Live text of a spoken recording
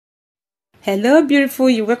Hello beautiful,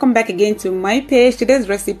 you welcome back again to my page. Today's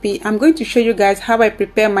recipe, I'm going to show you guys how I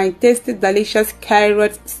prepare my tasty delicious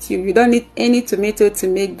carrot stew. You don't need any tomato to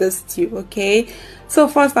make this stew, okay? So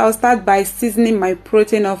first I'll start by seasoning my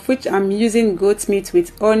protein, of which I'm using goat meat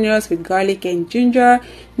with onions, with garlic and ginger.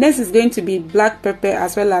 Next is going to be black pepper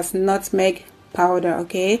as well as nutmeg powder,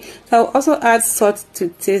 okay? So I'll also add salt to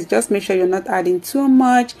taste. Just make sure you're not adding too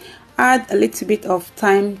much. Add a little bit of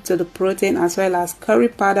thyme to the protein as well as curry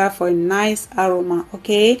powder for a nice aroma,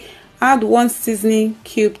 okay? Add 1 seasoning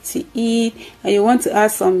cube to eat, and you want to add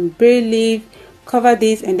some bay leaf. Cover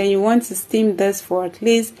this and then you want to steam this for at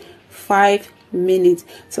least 5 minutes.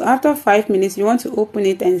 So after 5 minutes you want to open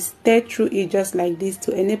it and stir through it just like this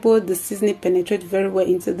to enable the seasoning penetrate very well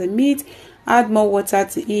into the meat. Add more water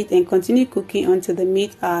to it and continue cooking until the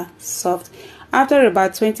meat are soft. After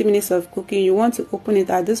about 20 minutes of cooking, you want to open it.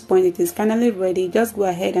 At this point it is finally ready. Just go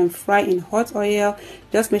ahead and fry in hot oil.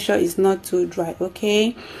 Just make sure it's not too dry,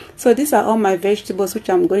 okay? So these are all my vegetables which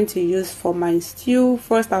I'm going to use for my stew.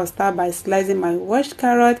 First I'll start by slicing my washed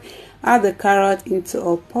carrot. Add the carrot into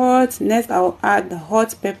a pot. Next I'll add the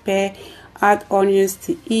hot pepper, add onions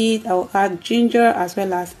to it. I'll add ginger as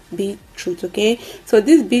well as beetroot, okay? So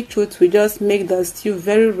this beetroot will just make the stew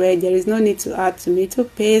very red. There is no need to add tomato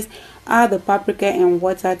paste. Add the paprika and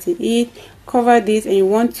water to it. Cover this and you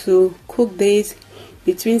want to cook this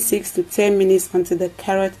between 6 to 10 minutes until the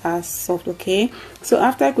carrots are soft, okay? So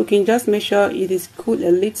after cooking, just make sure it is cooled a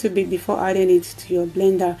little bit before adding it to your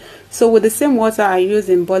blender. So with the same water I use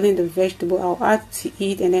in boiling the vegetable, I'll add to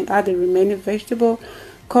it and then add the remaining vegetable.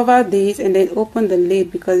 Cover this and then open the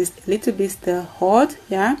lid because it's a little bit still hot.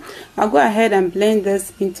 Yeah, I'll go ahead and blend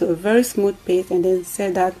this into a very smooth paste and then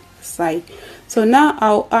set that aside. So now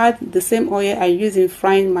I'll add the same oil I use in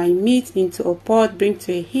frying my meat into a pot. Bring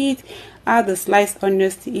to a heat. Add the sliced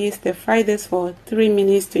onions to it. Stir fry this for 3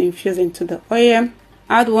 minutes to infuse into the oil.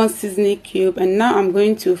 Add 1 seasoning cube and now I'm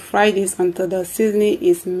going to fry this until the seasoning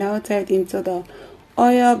is melted into the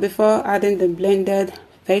oil before adding the blended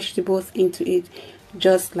vegetables into it,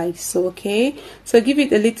 just like so, okay? So give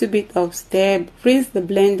it a little bit of stir, rinse the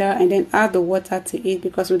blender and then add the water to it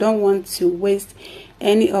because we don't want to waste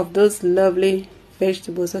any of those lovely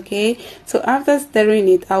vegetables, okay? So after stirring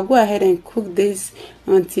it, I'll go ahead and cook this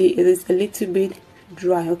until it is a little bit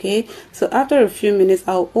dry, okay? So after a few minutes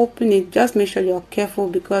I'll open it. Just make sure you're careful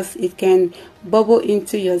because it can bubble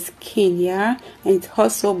into your skin, yeah, and it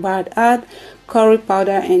hurts so bad. Add curry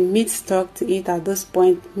powder and meat stock to it at this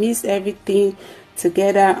point. Mix everything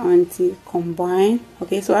together until combine,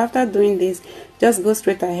 okay? So after doing this, just go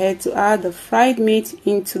straight ahead to add the fried meat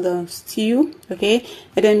into the stew, okay,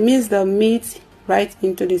 and then mix the meat right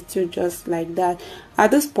into the stew just like that.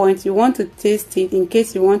 At this point you want to taste it in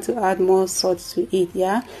case you want to add more salt to it,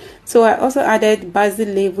 yeah? So I also added basil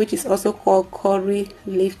leaf, which is also called curry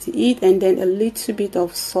leaf, to it, and then a little bit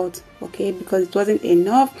of salt, okay, because it wasn't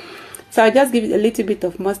enough. So I just give it a little bit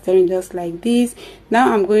of mustard just like this.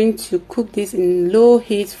 Now I'm going to cook this in low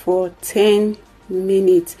heat for 10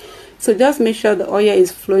 minutes. So just make sure the oil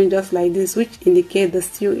is flowing just like this, which indicates the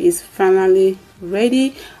stew is finally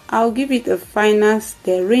ready. I'll give it a final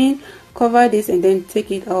stirring, cover this and then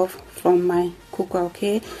take it off from my cooker,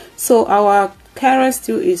 okay? So our carrot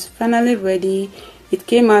stew is finally ready. It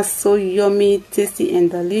came out so yummy, tasty and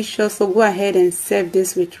delicious. So go ahead and serve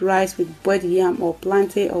this with rice, with boiled yam or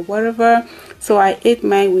plantain or whatever. So I ate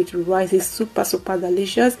mine with rice. It's super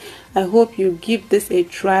delicious. I hope you give this a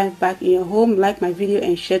try back in your home. Like my video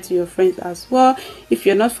and share to your friends as well. If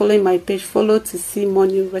you're not following my page, follow to see more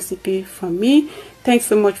new recipe from me. Thanks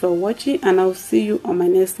so much for watching and I'll see you on my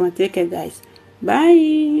next one. Take care guys.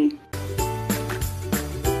 Bye.